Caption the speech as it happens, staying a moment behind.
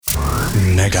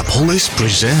Megapolis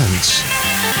presents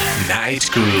Night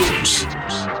Grooves.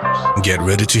 Get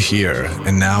ready to hear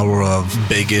an hour of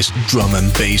biggest drum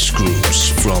and bass grooves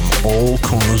from all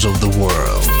corners of the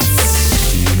world.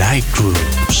 Night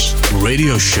Grooves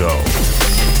radio show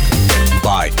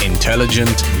by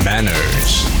Intelligent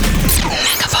Manners.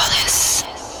 Megapolis.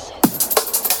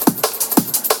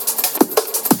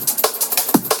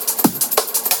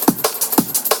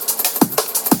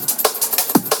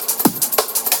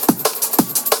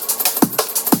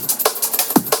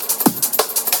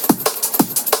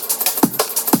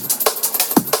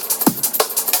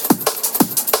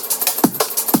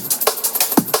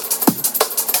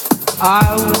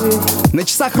 На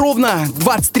часах ровно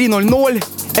 23:00.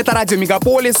 Это радио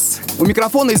Мегаполис. У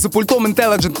микрофона и за пультом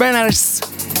Intelligent Manners.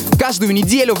 Каждую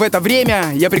неделю в это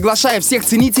время я приглашаю всех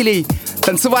ценителей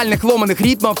танцевальных ломаных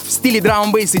ритмов в стиле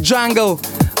драм, бейс и джангл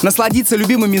насладиться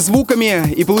любимыми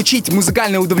звуками и получить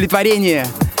музыкальное удовлетворение.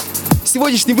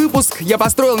 Сегодняшний выпуск я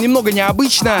построил немного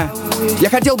необычно. Я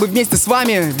хотел бы вместе с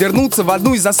вами вернуться в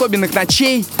одну из особенных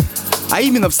ночей, а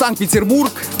именно в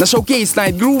Санкт-Петербург на шоукейс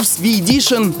Night Grooves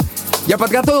V-Edition. Я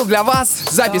подготовил для вас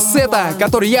запись сета,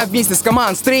 который я вместе с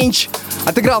командой Strange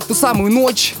отыграл в ту самую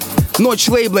ночь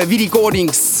лейбла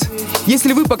V-Recordings.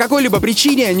 Если вы по какой-либо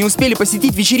причине не успели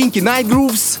посетить вечеринки Night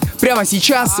Grooves, прямо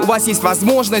сейчас у вас есть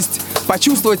возможность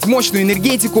почувствовать мощную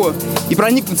энергетику и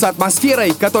проникнуться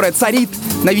атмосферой, которая царит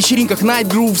на вечеринках Night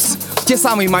Grooves в те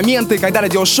самые моменты, когда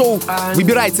радиошоу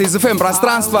выбирается из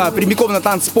FM-пространства прямиком на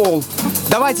танцпол.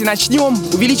 Давайте начнем.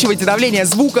 Увеличивайте давление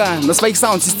звука на своих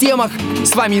саунд-системах.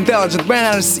 С вами Intelligent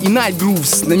Manners и Night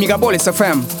Grooves на Мегаполис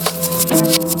FM.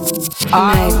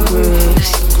 Night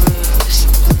Grooves.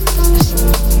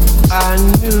 I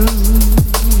knew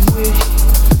it.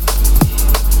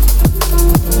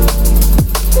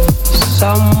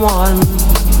 Someone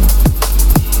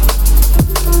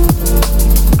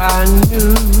I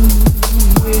knew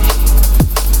it.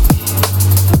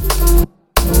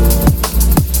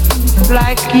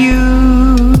 Like you,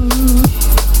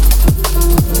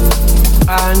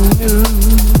 I knew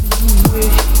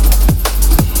it.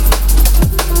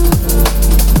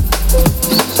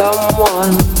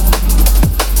 Someone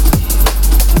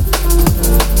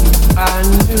I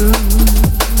knew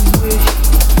it.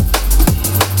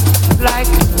 Like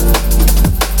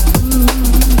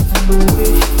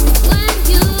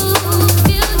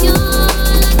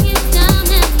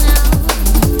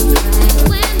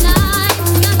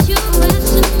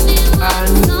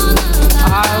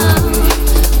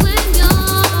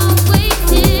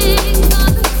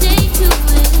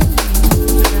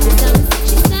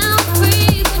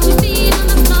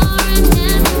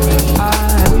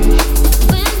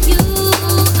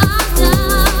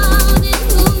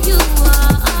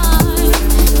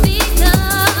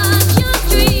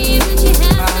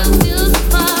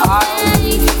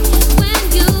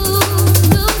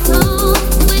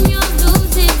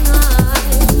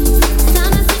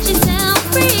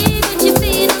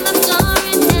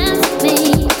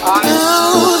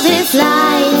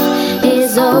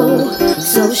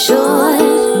so short.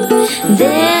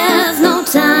 There's no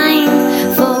time.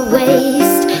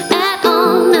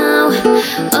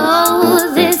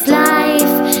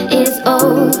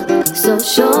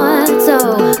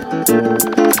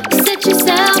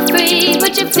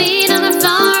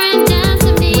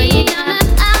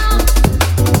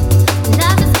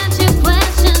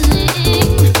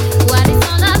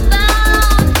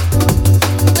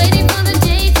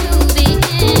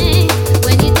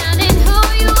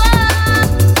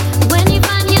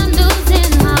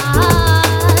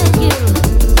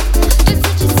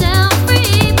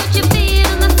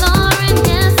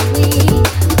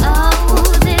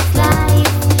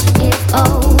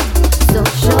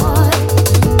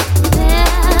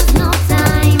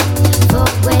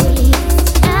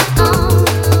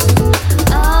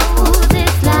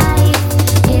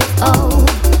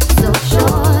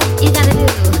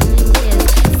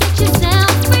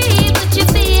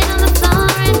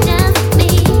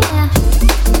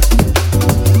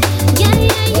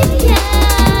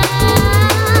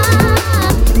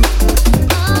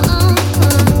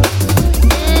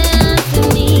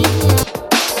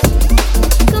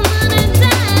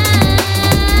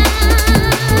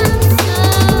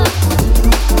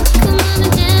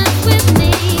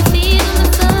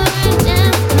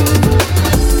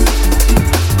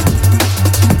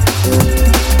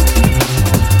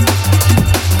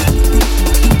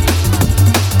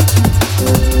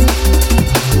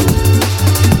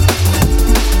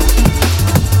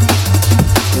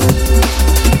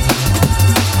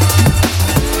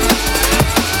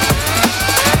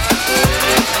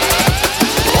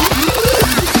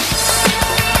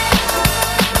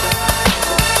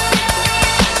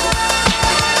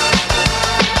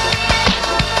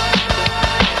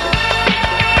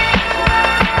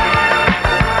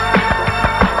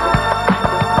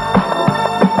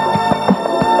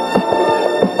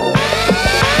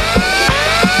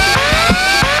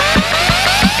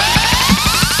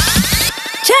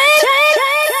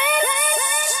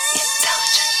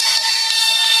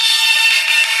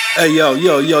 Hey yo,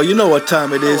 you know what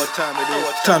time it is?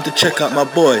 Time to check out my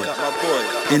boy,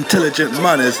 Intelligent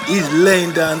Manners. He's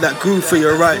laying down that groove for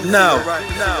you right now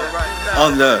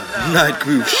on the Night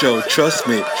Groove Show. Trust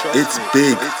me, it's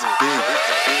big.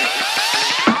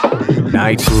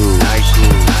 Night Groove.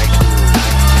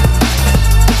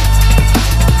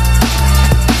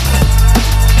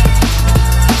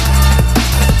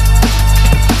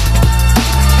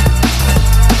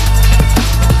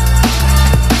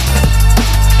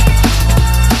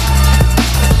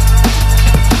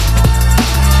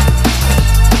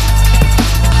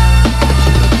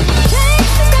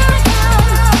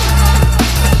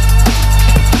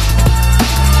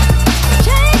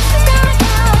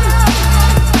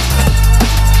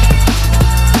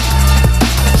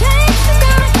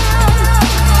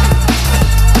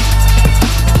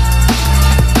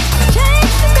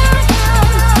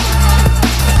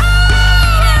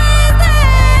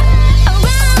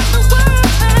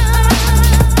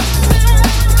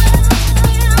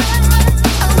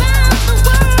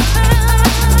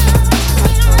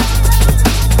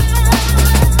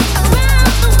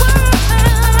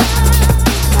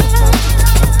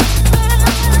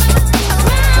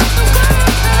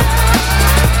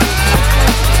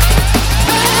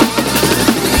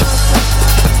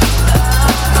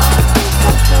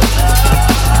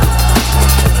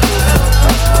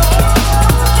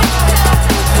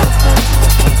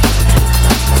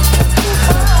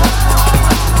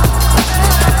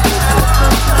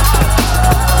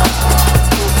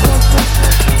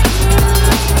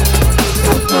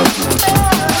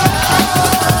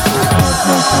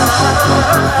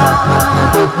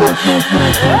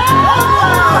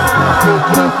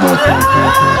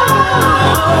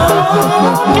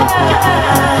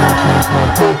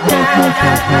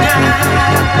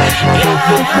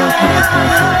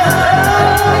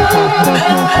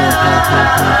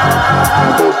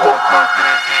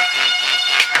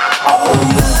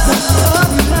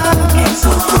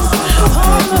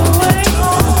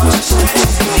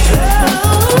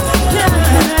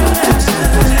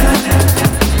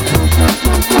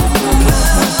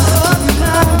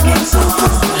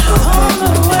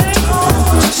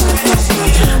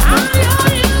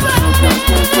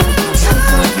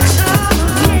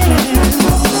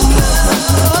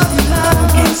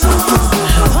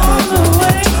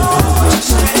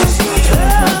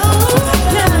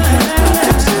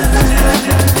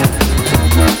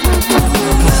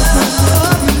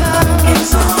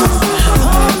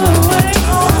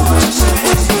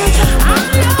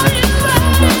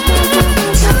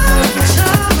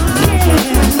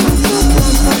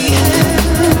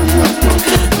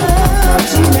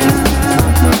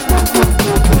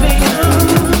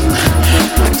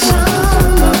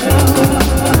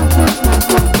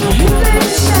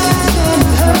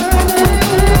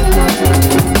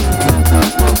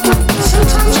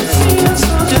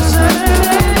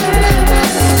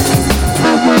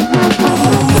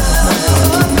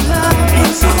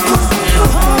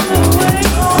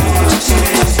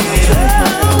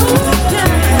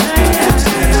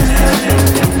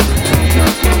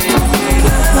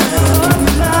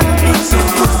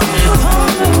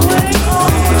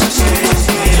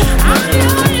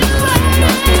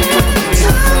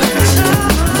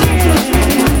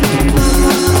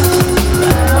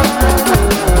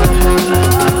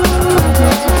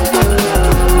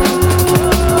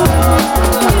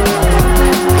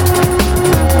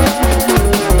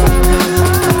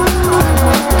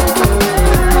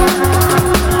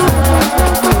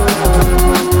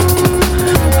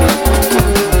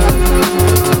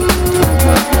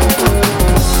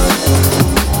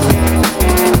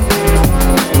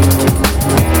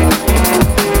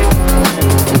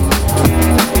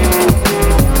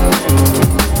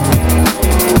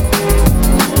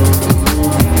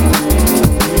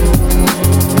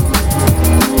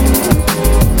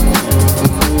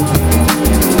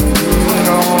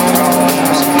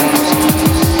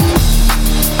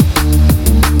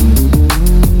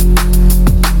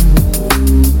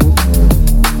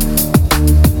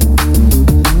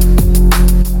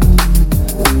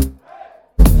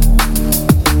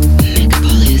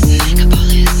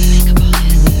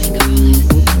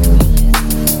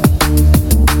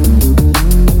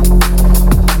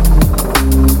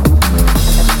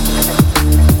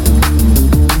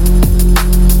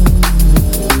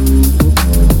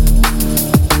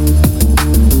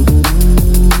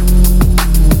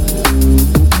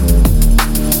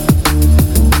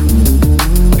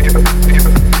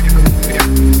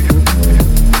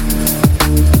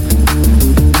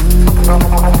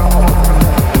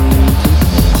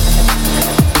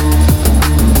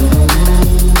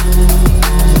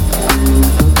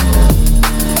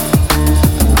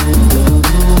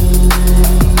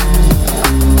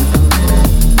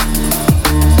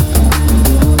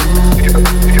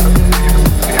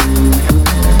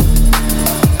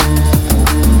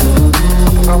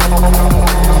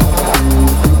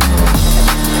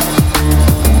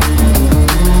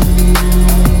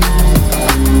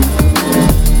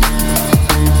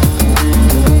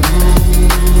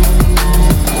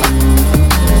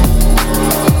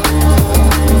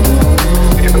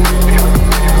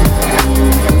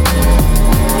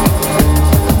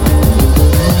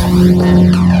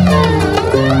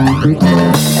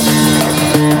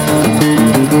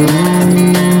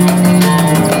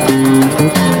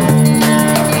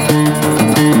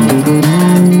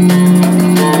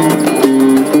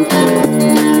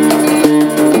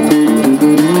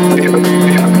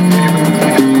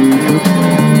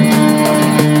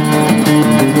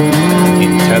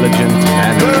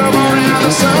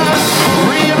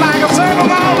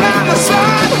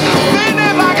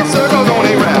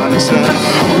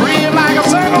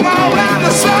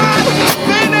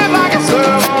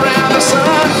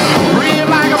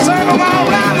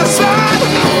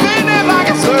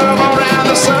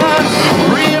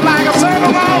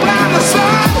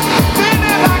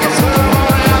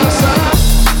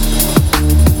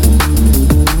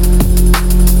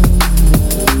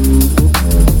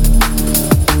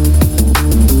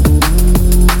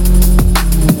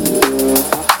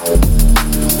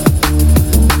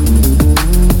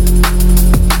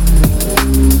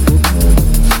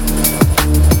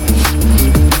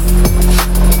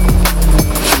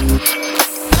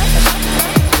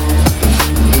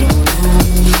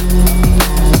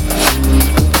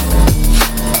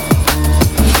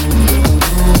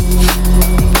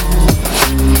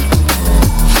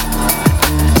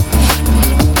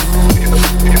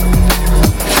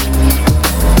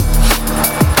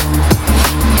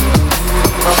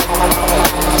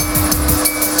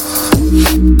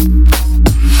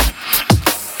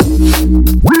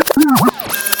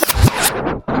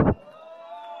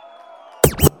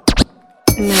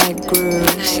 Night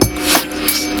grooves.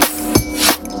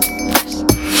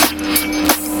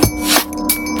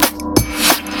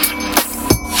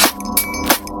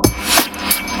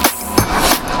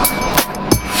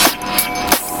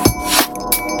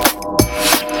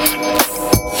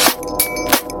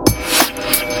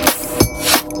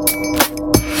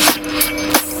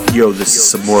 Yo, this is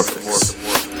Samorphous.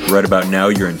 Right about now,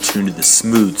 you're in tune to the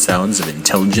smooth sounds of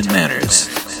Intelligent Manners.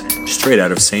 Straight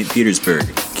out of St.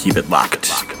 Petersburg. Keep it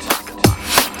locked.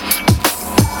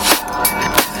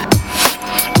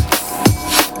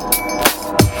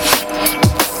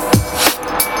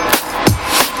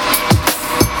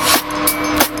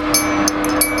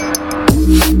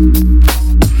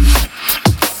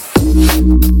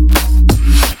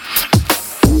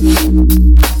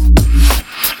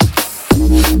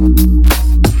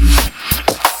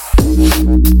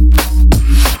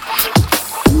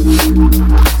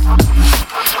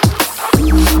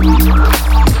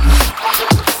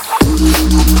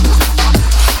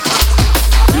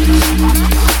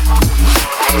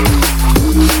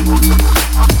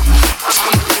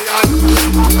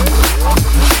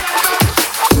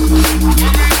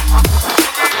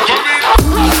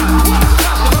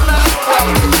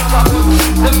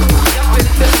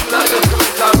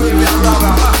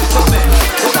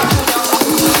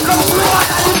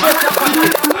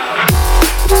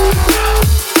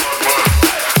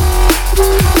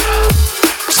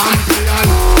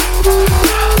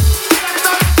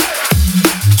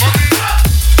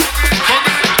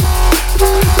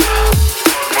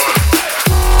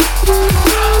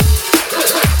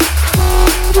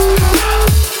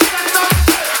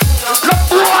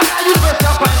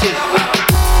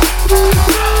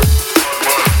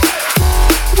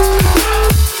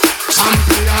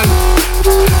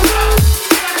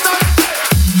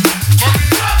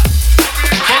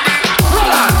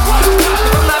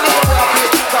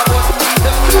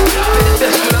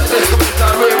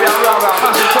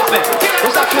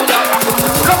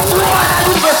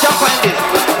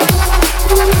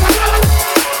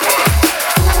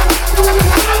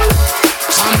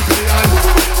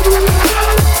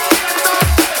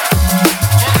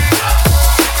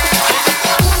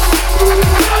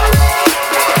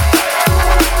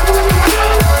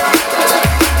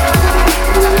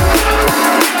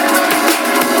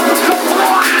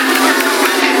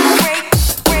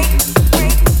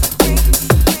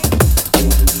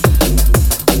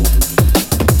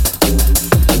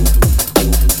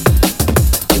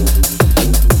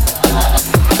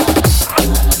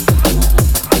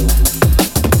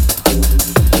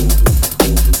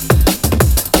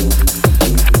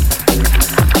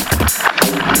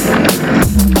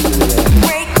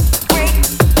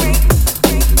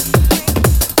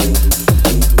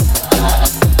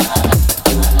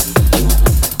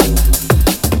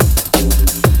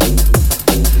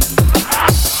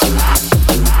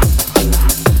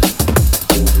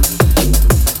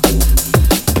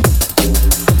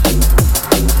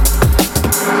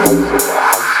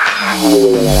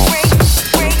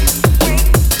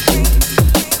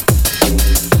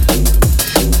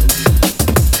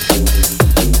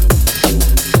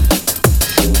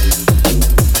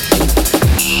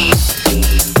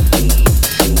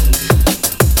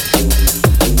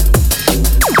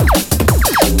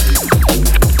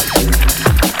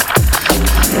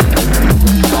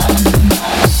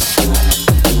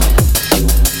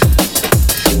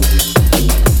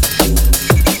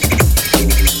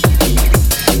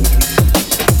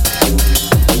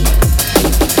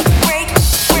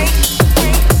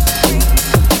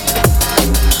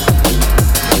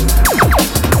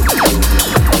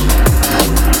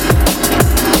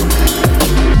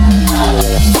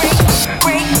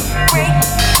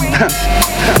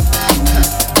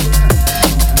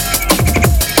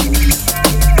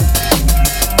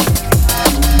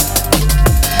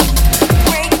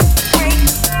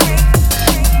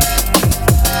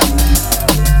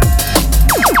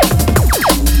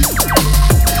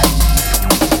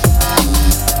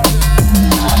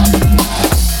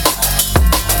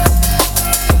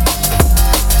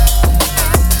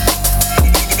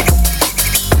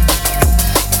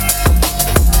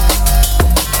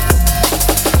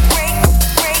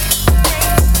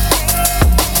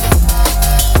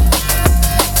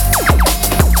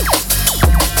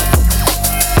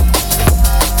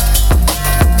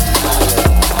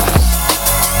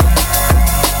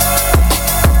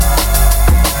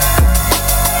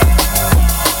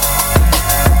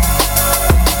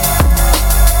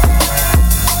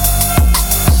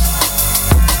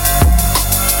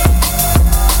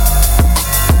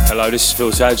 Hello, this is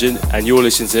Phil Sargent, and you're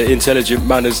listening to Intelligent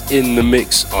Manners in the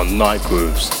Mix on Night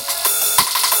Grooves.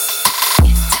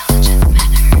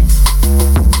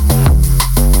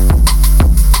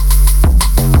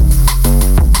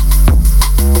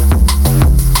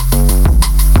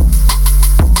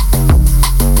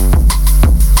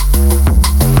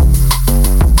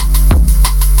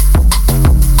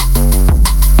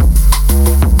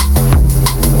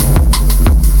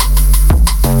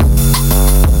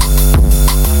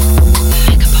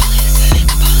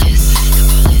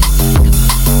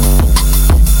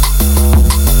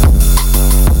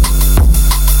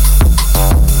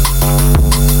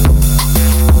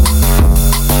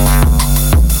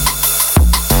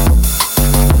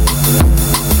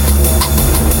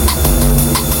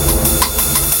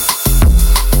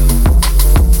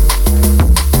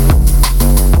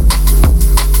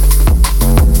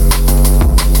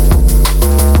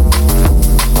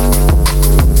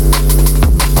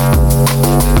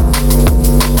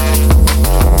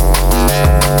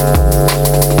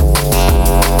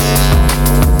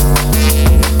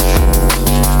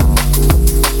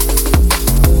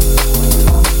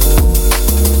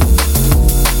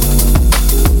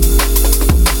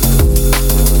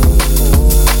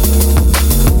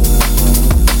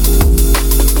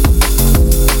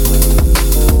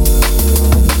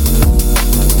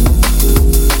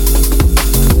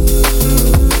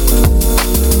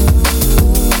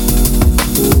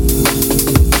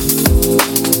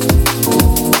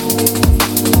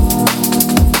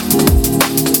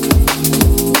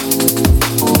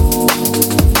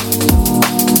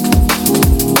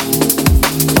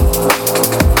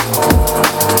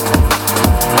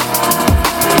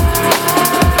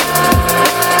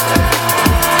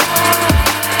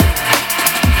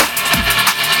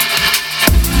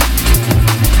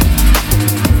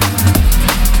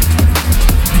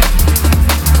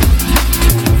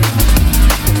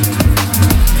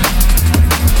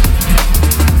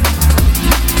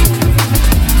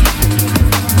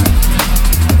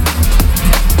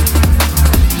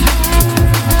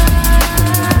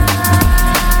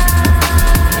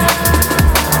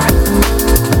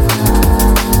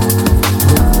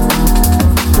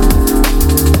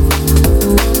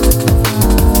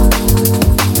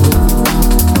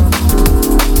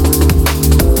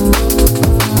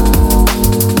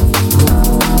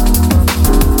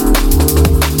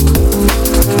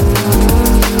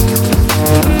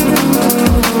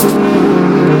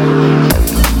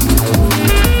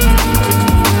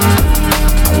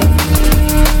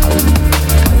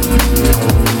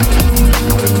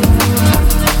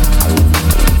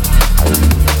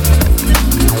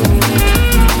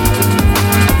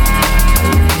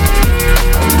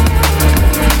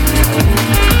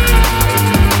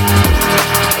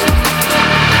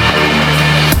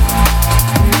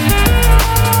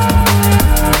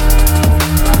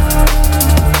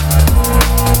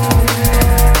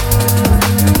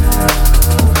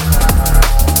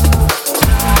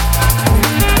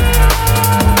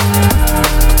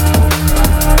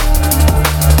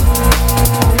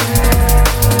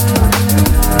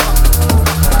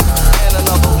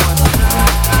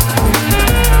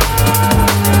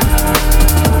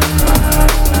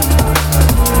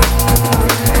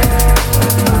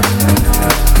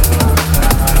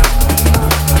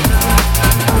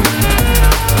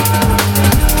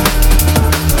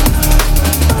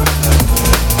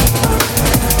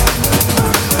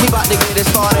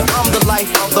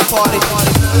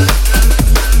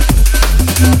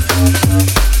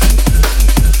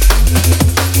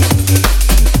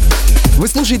 Вы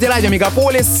слушаете радио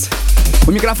Мегаполис.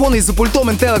 У микрофона и за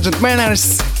пультом Intelligent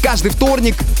Manners. Каждый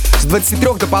вторник с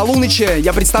 23 до полуночи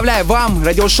я представляю вам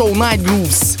радиошоу Night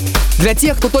Grooves. Для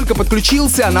тех, кто только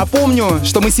подключился, напомню,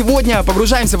 что мы сегодня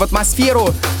погружаемся в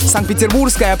атмосферу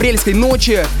Санкт-Петербургской апрельской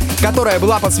ночи, которая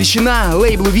была посвящена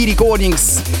лейблу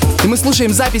V-Recordings. И мы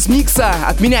слушаем запись микса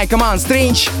от меня и Command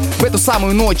Strange в эту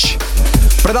самую ночь.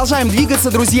 Продолжаем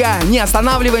двигаться, друзья, не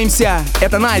останавливаемся.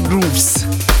 Это Night Grooves.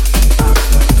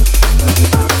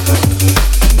 Night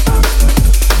Grooves.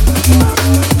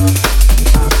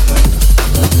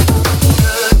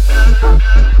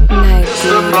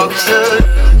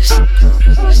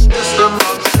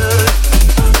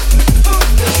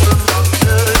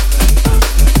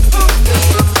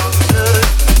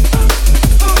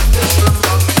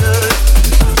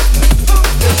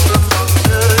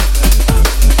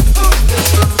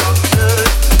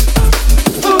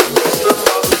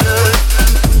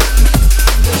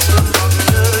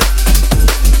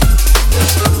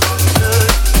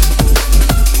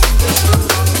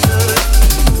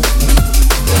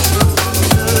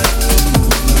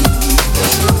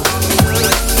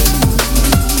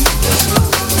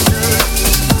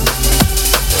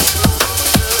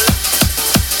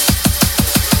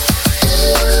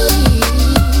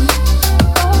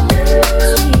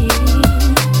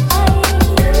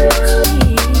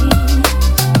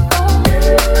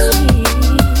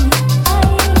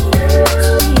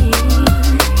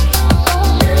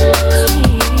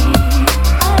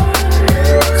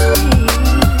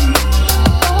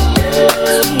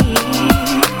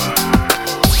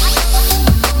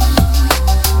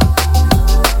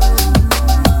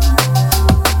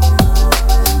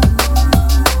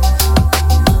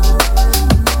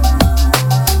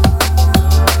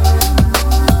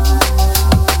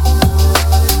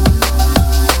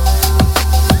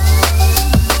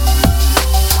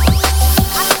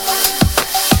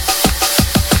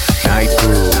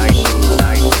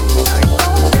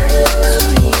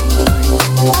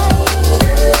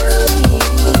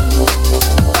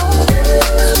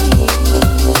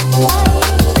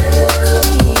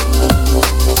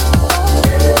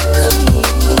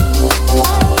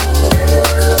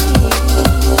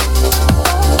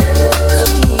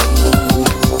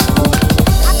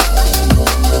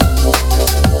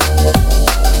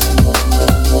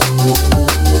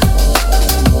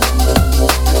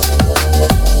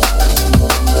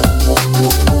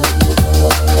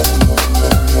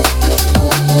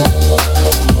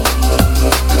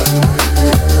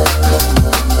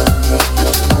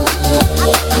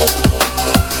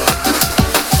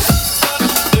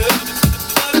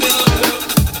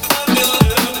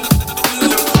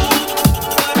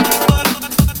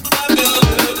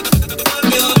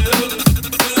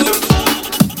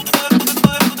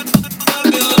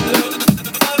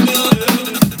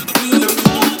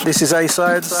 This is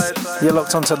A-Sides. You're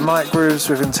locked onto Night Grooves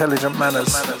with Intelligent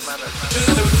Manners.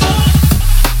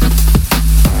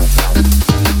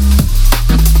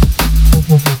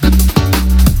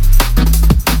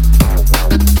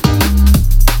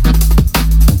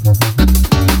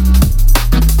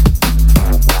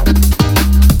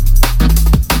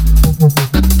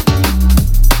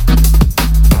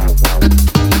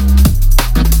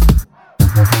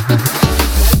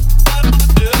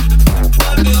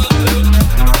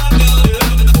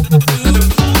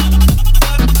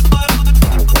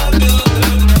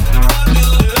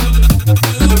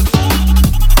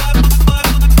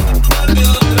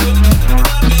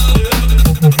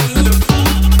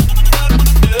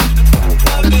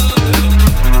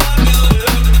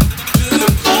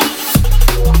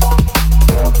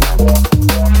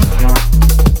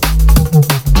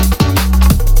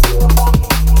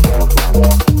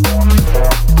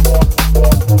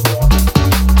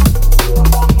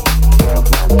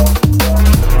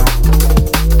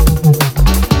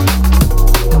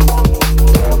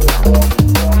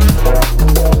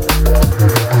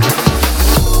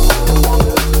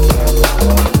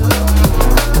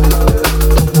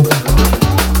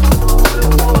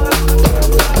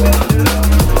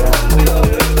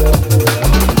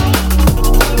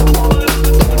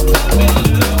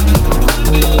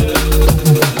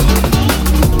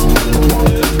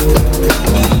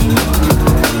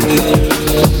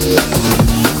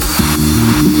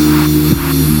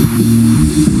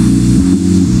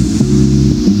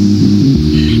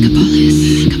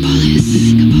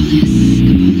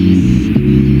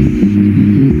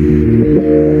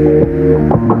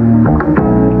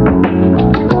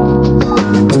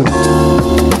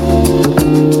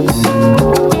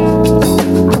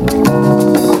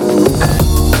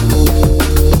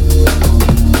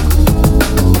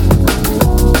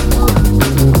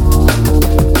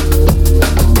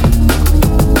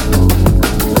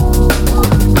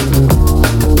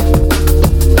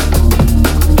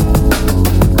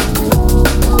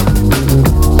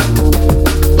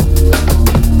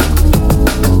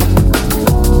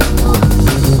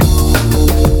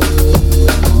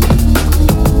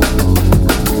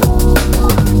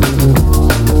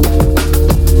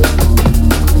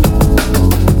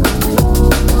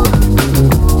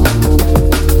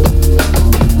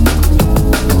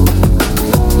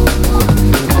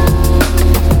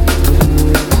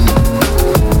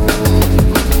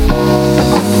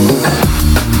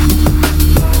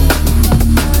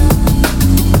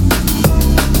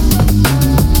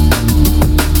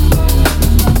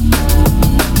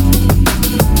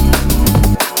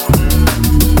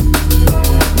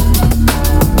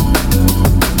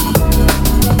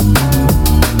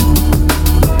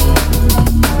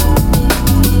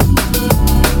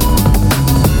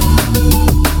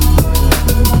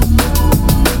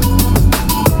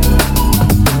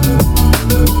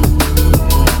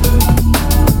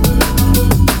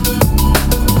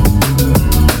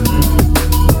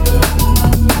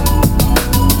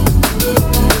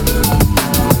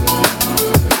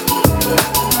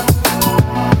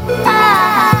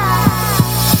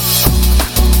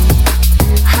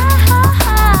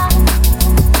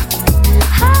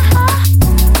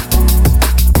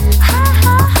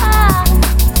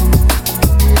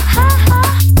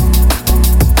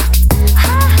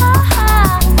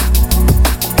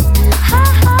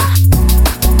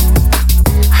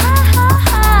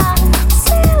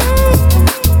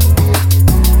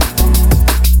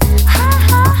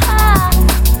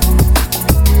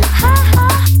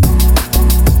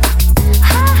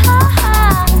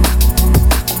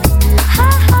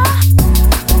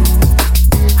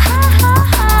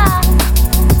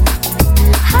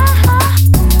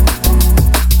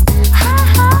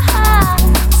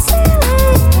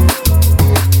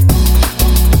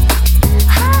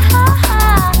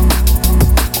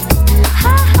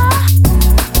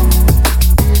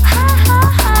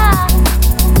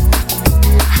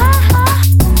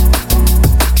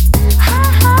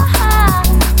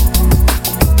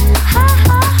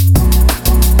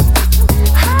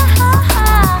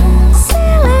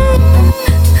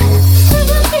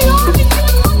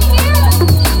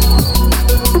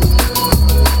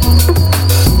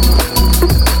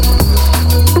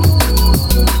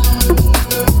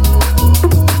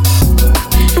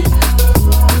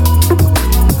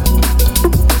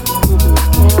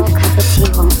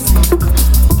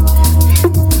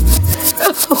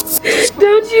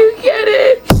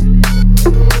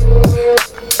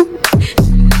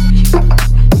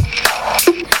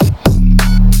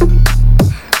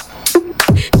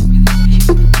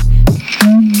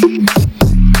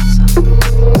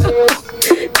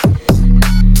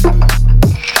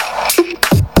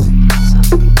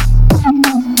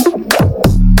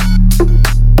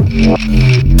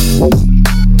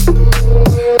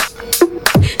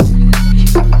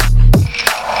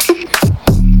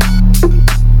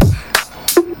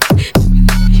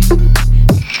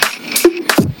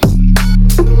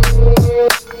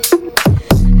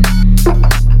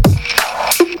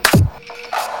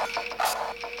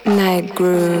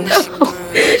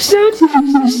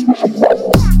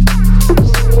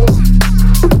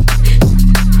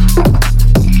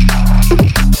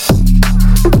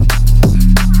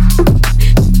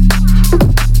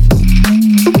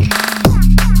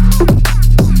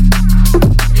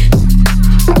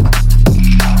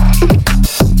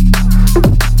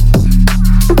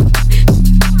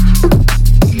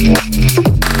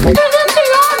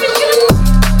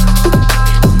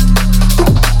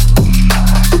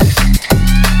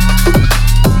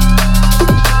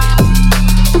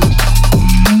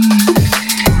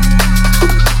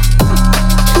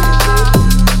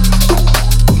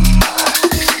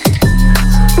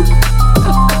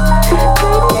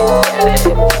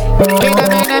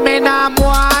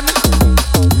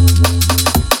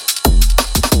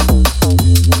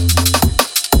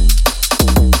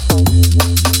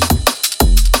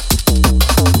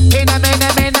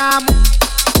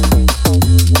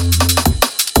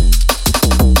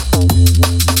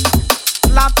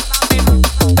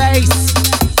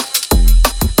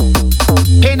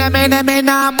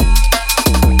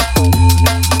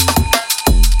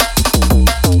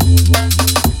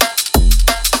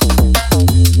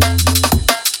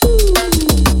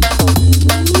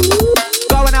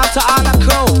 Going out to all the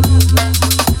crew.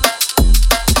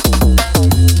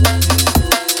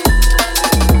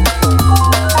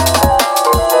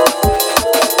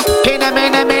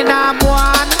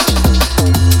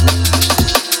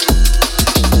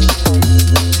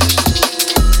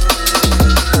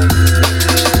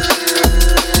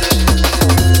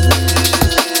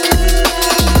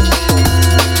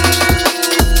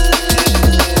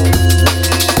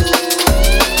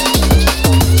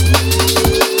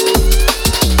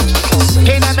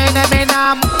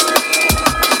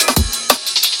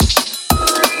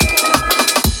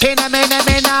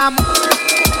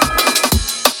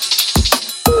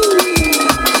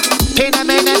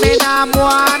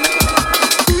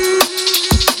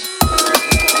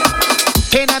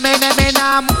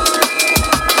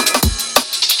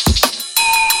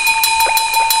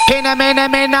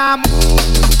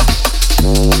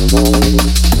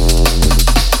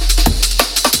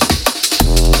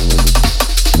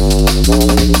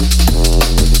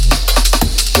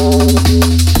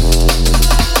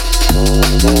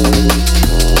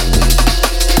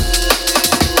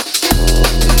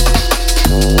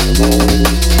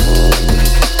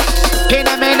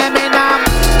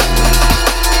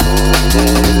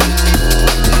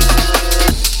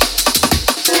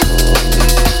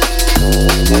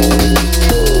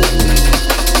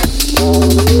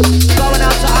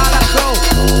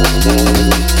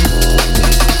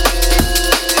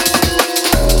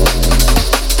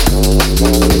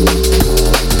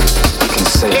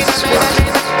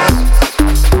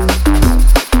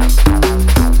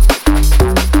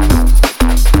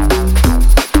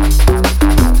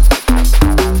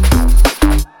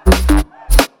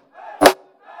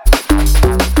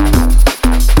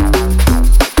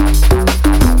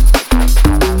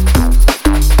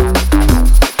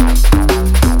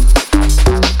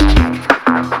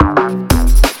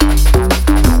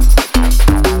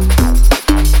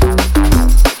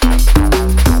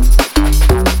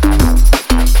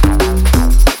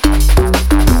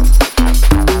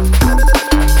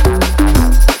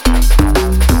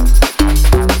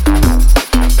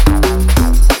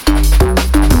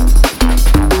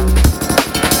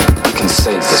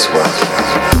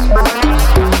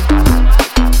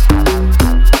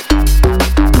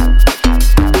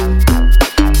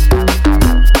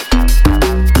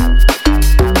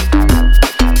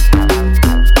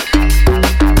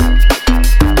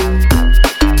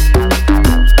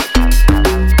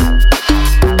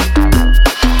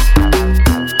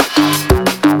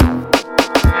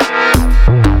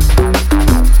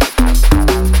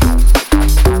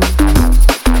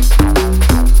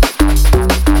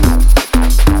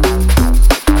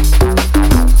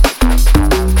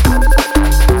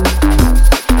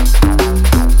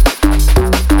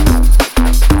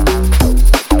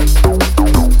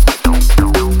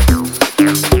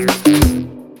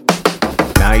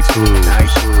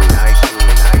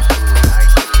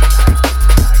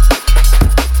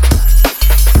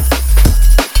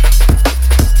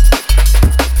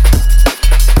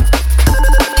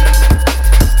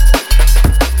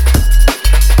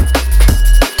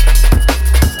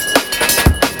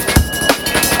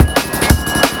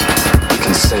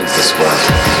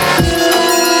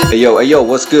 Hey yo,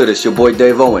 what's good? It's your boy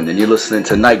Dave Owen, and you're listening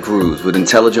to Night Grooves with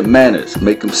Intelligent Manners.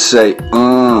 Make them say,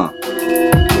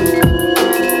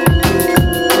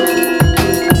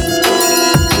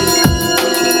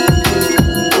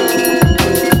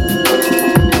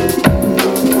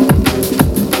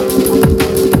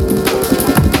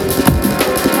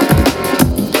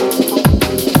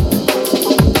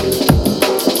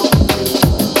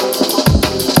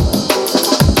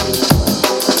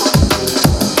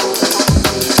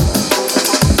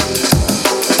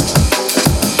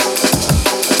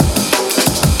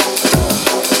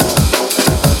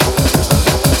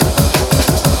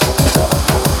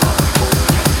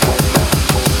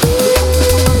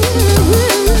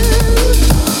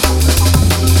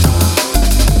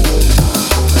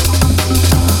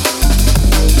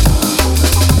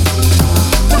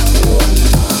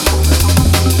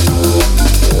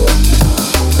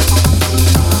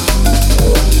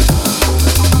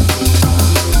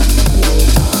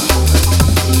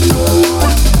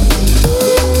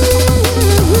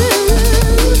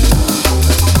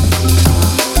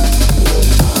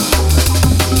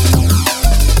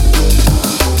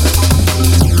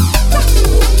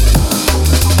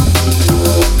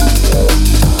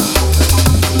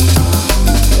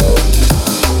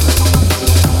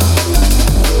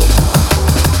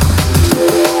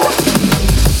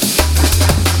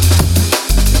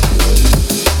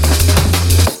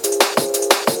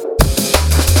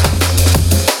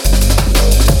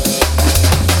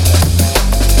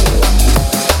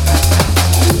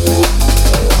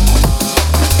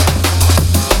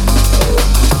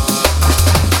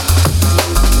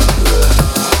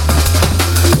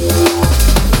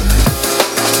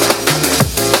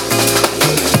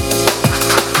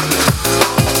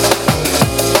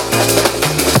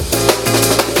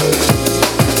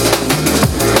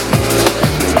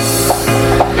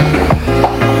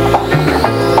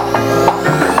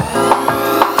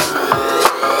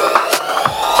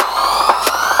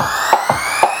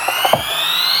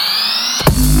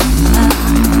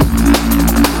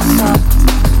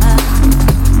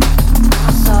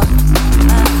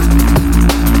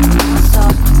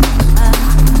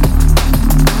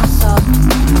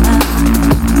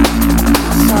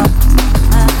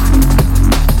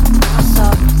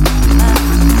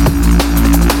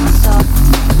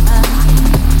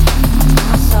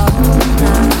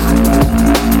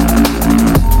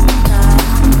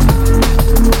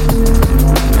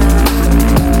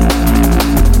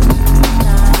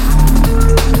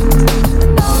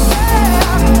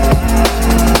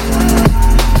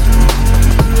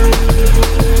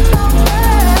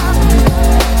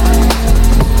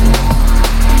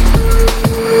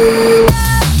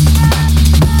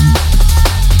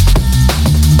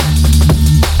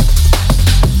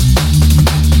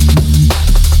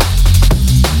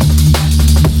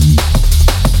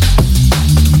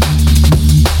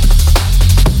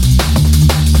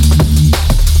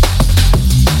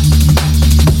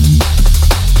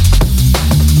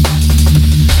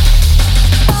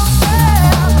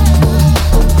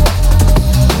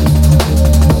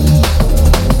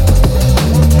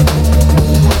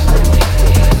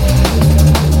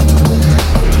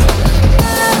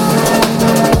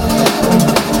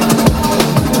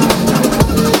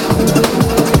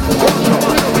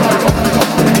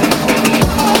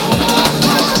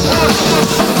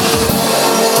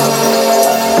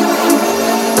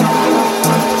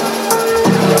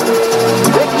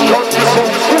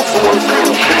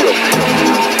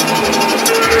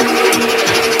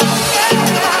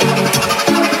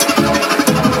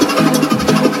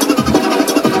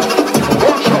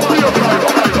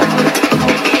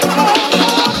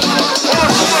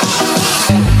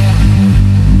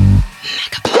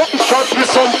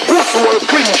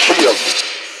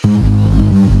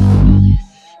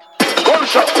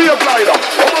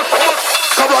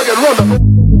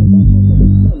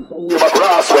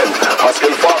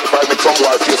 Pascal 45 with some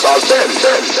white face all dead.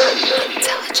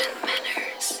 Intelligent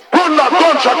manners. Run that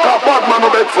gunshot car, bad man, no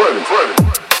big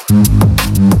friend.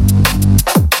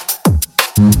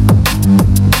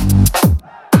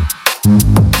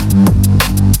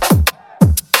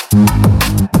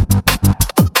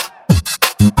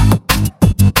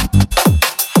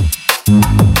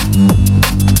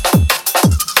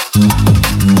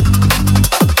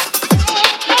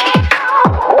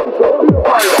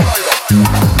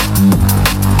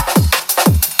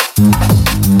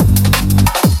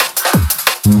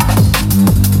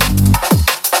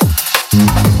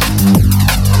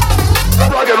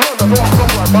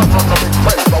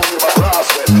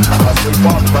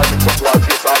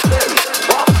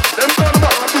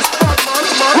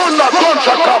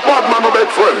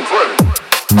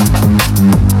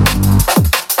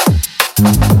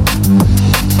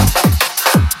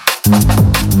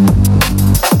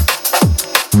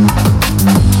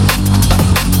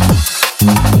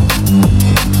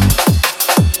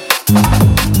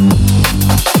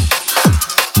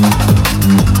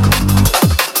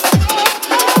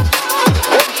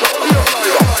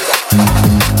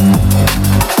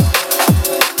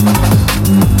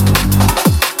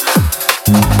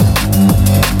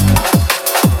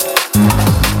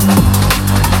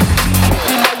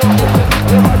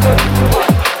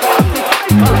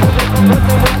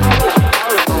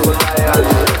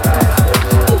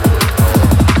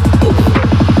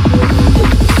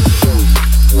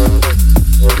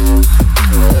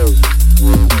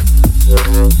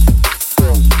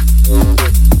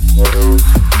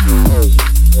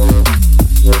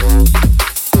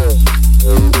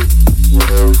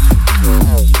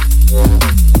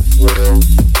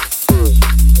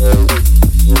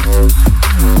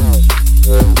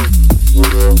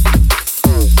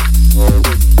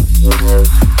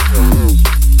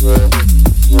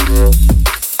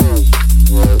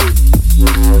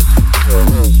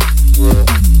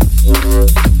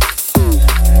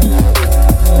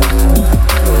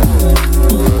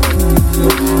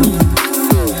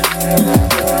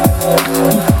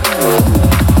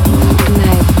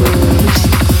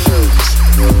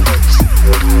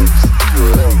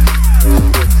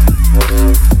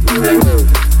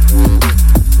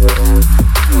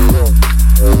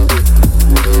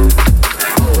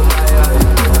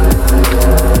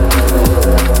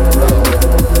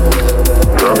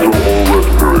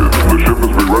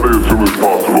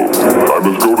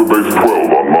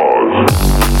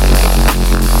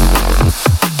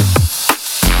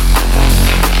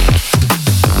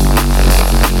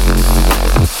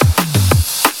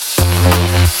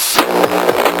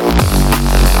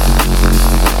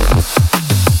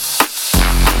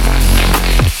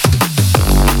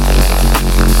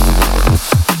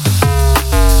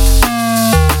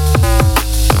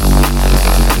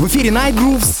 Night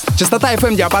Grooves, частота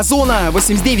FM-диапазона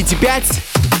 89,5.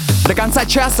 До конца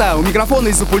часа у микрофона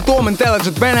и за пультом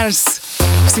Intelligent Manners.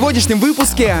 В сегодняшнем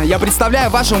выпуске я представляю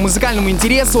вашему музыкальному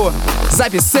интересу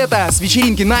запись сета с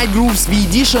вечеринки Night Grooves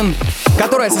V-Edition,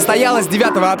 которая состоялась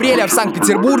 9 апреля в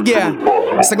Санкт-Петербурге.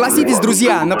 Согласитесь,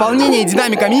 друзья, наполнение и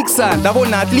динамика микса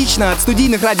довольно отлично от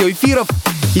студийных радиоэфиров,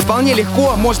 и вполне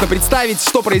легко можно представить,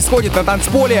 что происходит на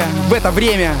танцполе в это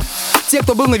время. Те,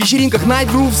 кто был на вечеринках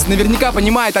Night Grooves, наверняка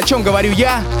понимают, о чем говорю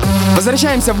я.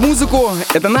 Возвращаемся в музыку.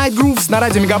 Это Night Grooves на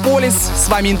радио Мегаполис. С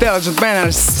вами Intelligent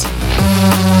Manners.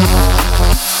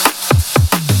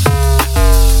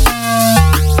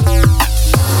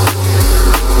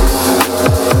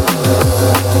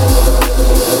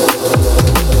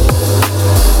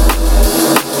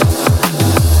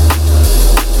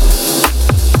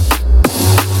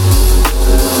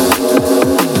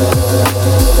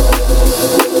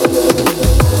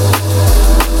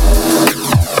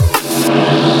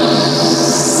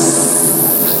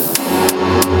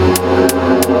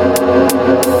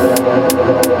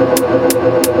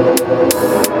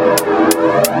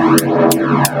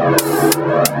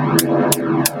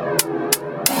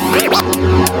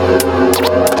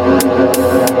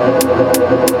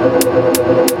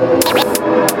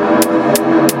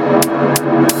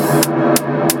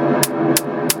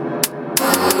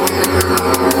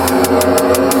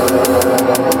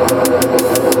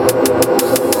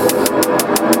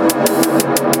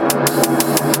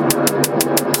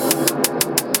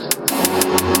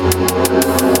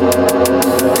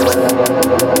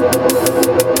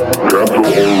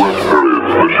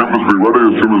 Ready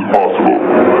as soon as possible.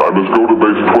 I must go to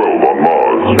base 12 on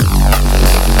Mars.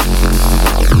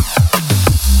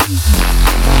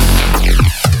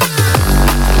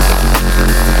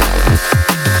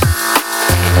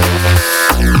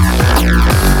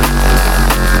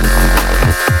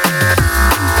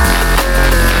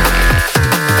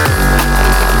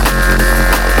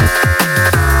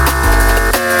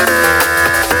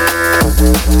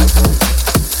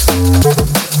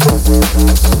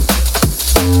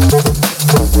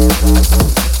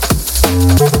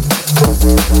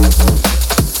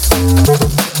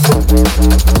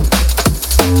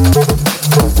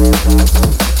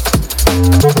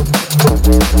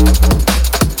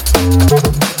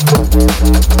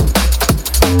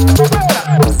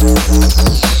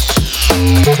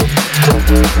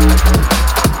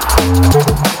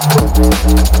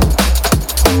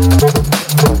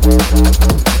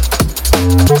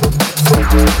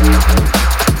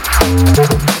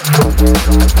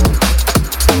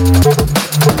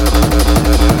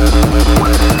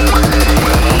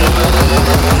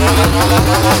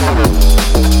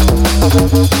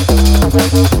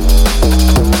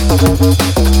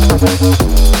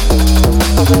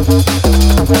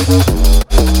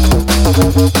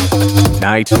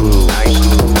 Night Groove.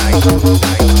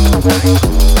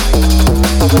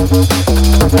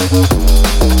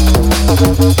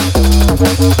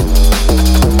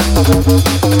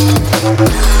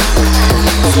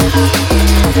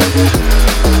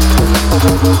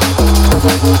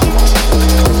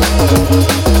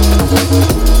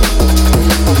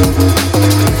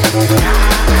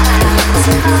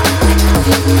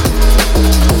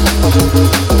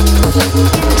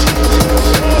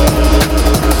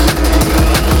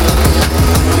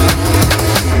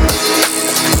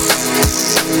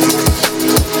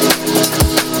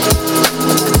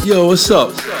 Yo, what's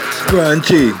up? It's Brian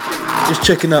G. Just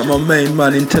checking out my main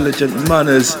man, Intelligent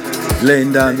Manners,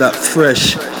 laying down that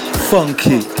fresh,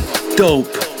 funky, dope,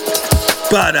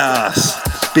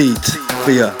 badass beat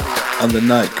for ya on the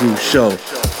Night Groove Show.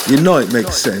 You know it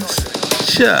makes sense.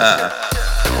 Cha.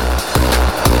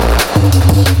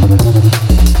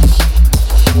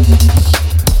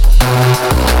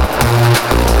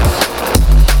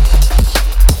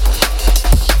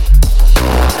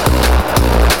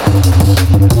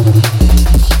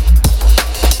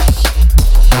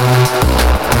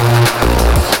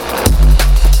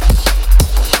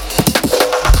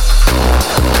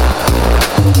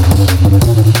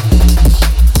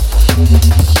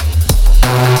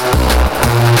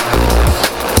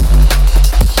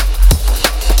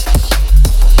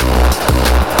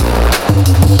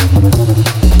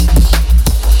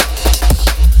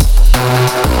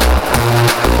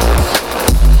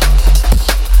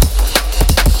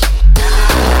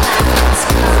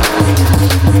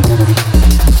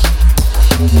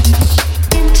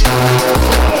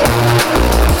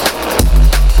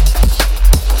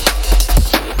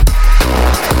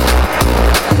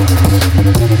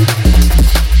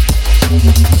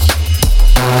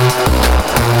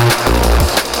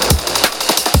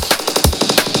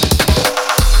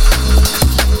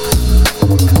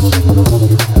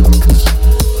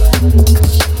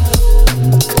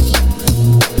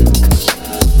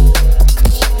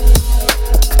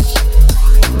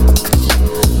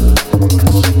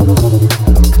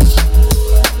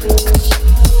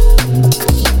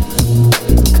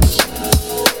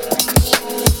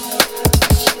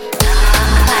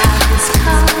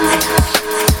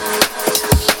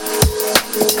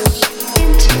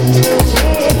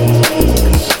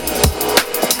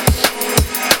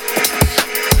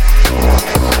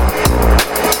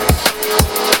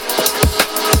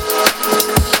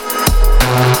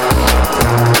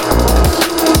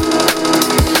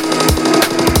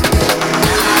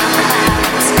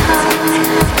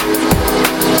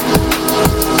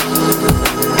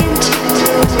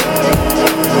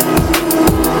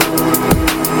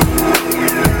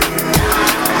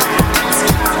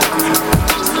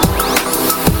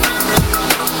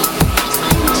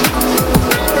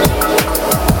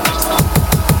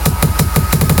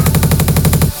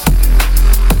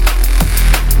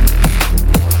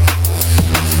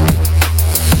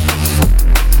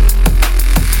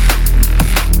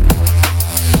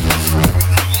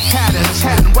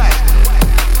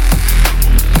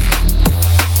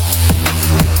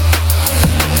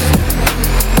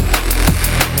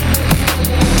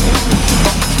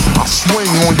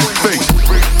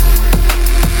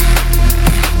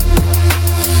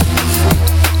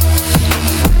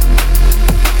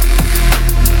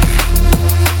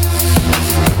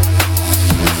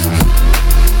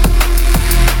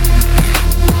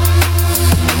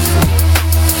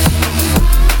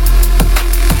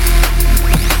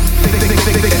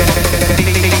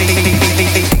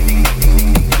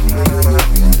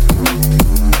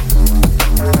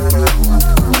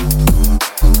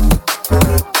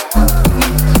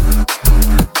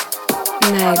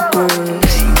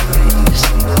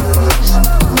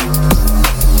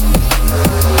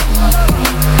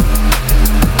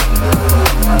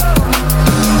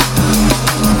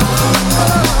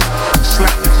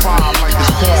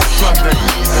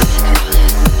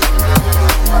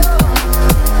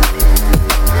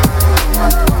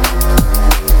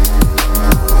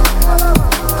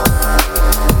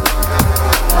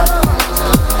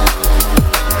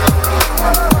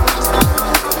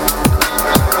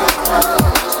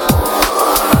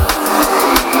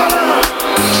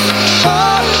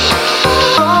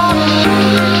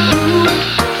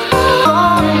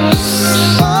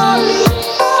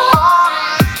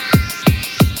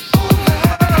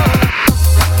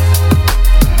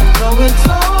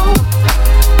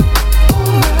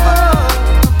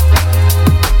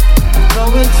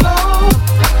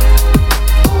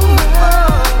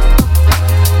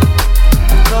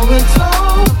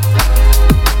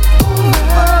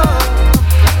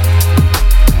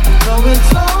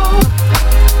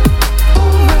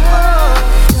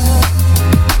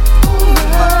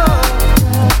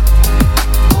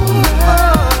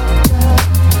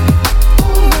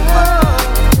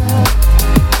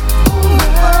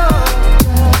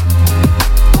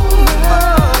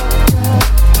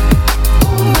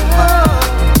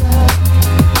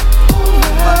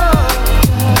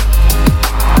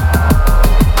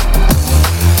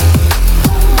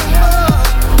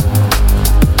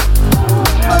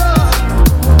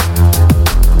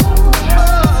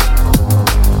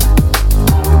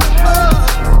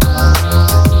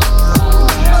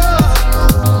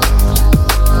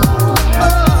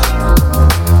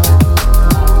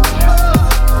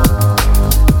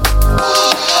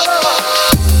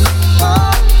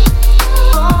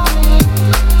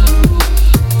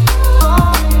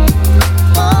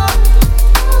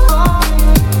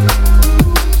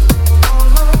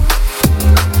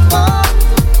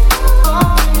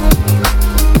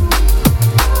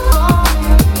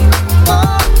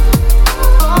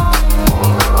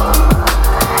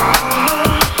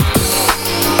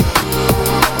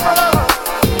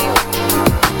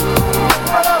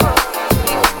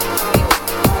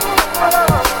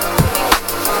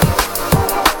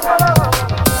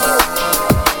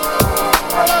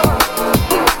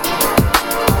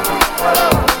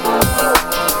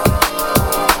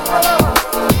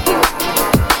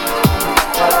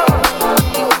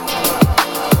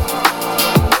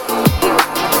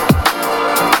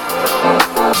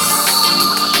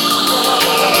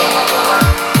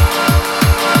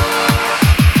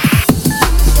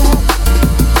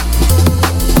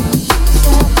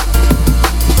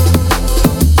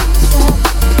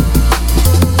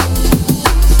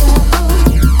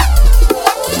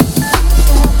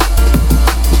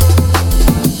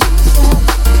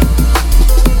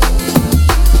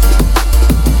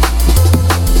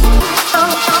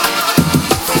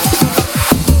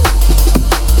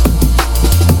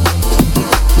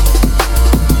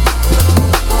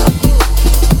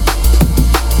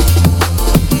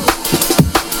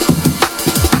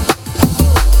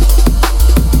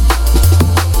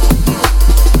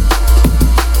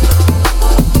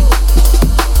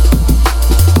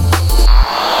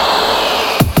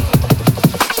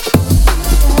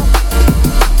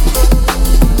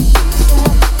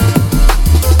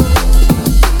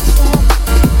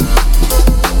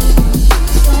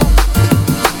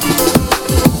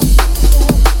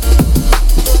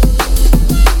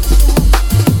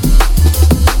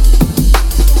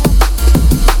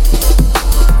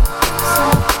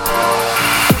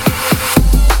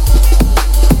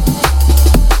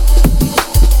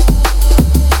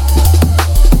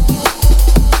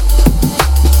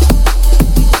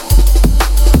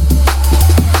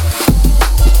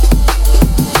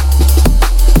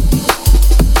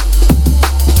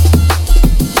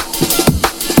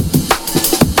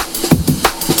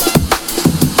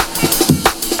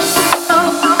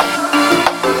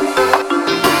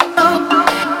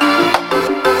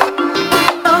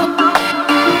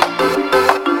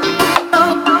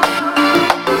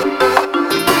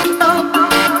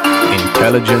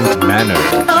 Intelligent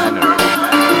Manner.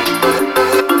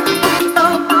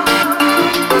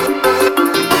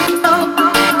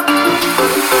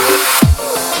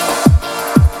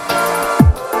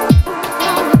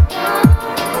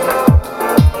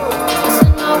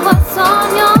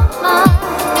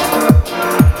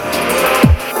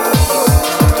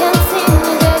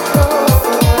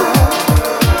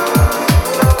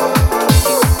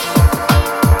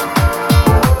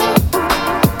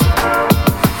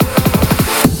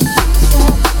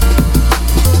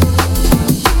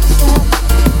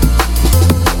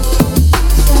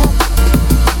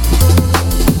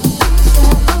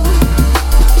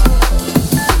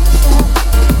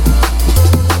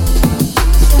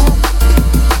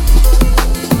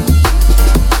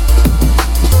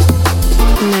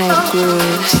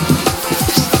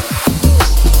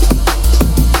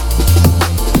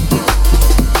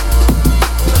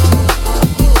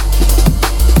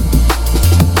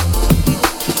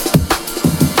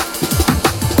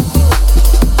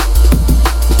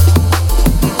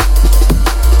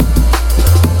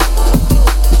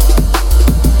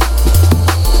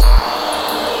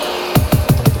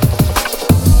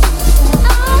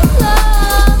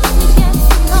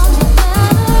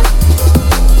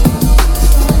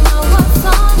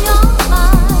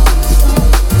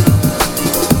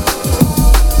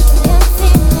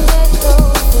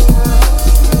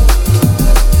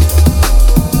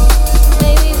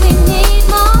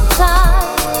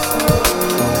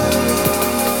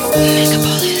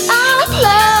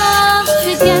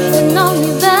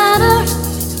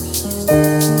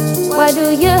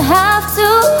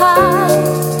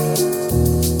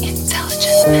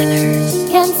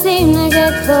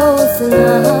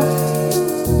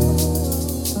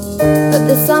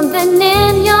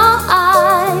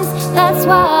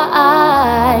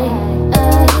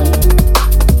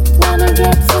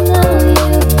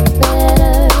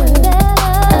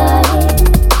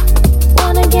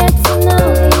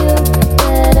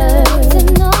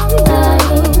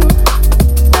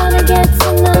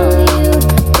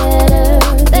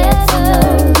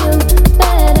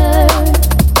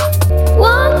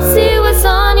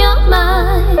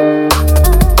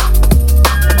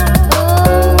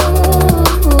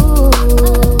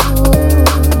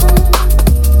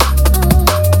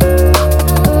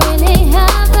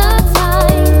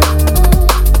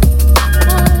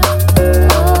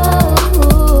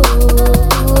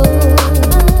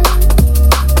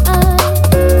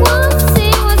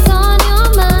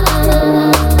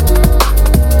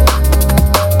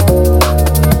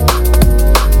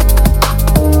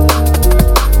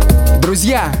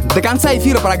 До конца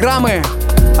эфира программы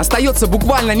остается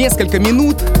буквально несколько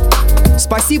минут.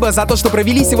 Спасибо за то, что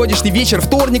провели сегодняшний вечер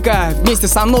вторника вместе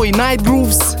со мной и Night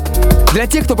Grooves. Для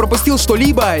тех, кто пропустил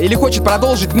что-либо или хочет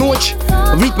продолжить ночь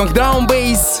в ритмах Drum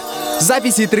Bass,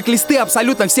 записи и трек-листы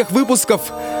абсолютно всех выпусков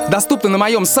доступны на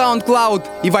моем SoundCloud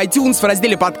и в iTunes в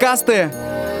разделе «Подкасты».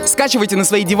 Скачивайте на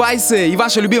свои девайсы, и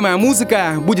ваша любимая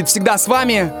музыка будет всегда с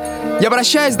вами. Я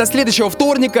прощаюсь до следующего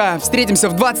вторника. Встретимся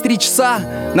в 23 часа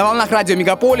на волнах радио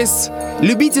Мегаполис.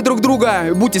 Любите друг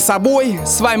друга, будьте собой.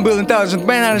 С вами был Intelligent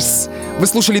Manners. Вы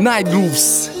слушали Night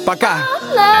Grooves. Пока.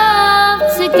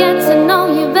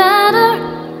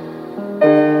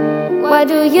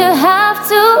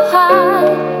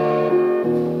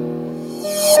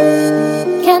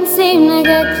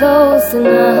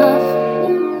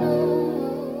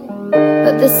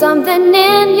 But there's something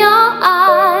in your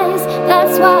eyes,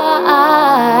 that's why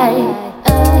I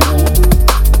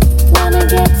wanna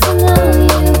get to know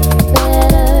you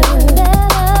better.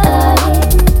 I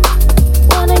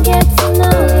wanna get to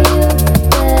know you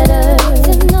better.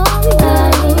 I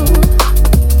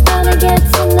wanna get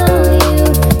to know you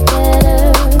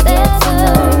better. Get to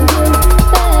know you better.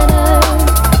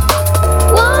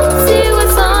 Want to see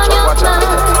what's on your mind.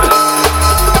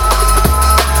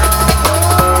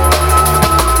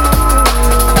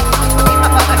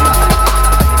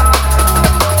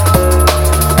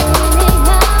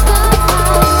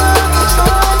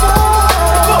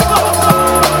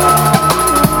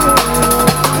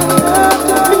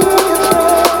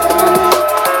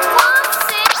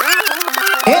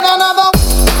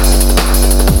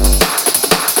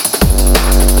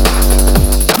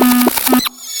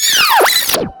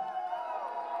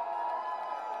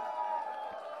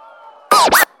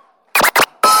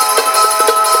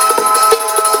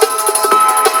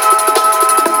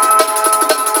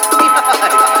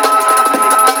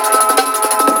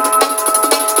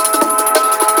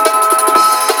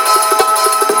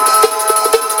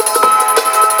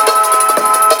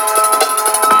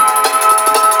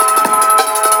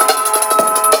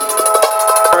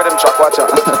 Watch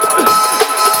out.